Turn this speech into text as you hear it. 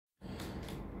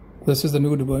This is the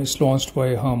new device launched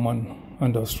by Harman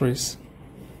Industries.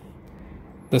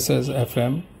 This has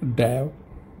FM, DAV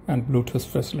and Bluetooth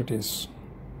facilities.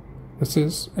 This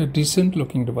is a decent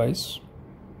looking device.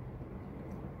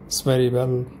 It's very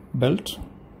well built.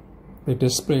 The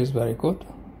display is very good.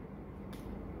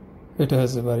 It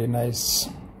has a very nice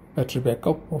battery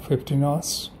backup of 15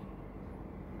 hours.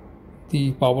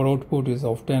 The power output is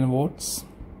of 10 watts.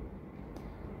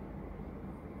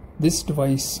 This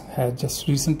device has just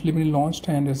recently been launched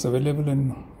and is available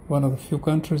in one of the few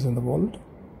countries in the world,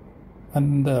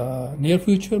 and in the near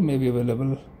future may be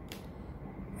available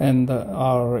in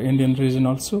our Indian region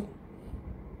also.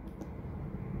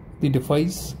 The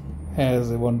device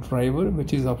has one driver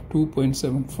which is of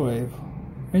 2.75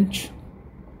 inch.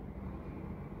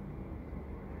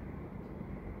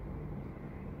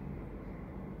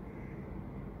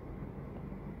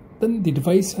 Then the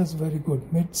device has very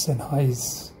good mids and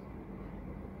highs,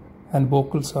 and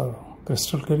vocals are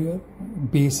crystal clear,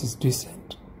 bass is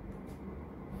decent.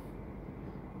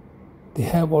 They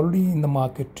have already in the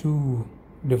market two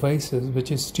devices,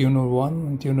 which is Tuner 1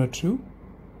 and Tuner 2,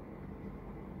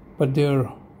 but they're,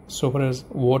 so far as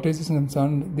wattage is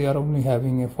concerned, they are only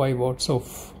having a 5 watts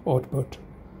of output.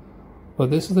 But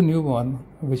this is the new one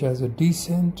which has a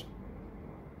decent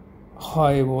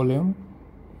high volume,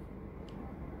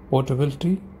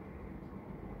 portability,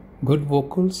 good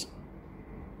vocals,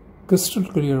 crystal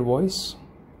clear voice.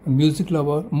 A music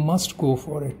lover must go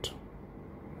for it.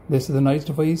 This is a nice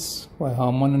device by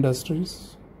Harman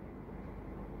Industries.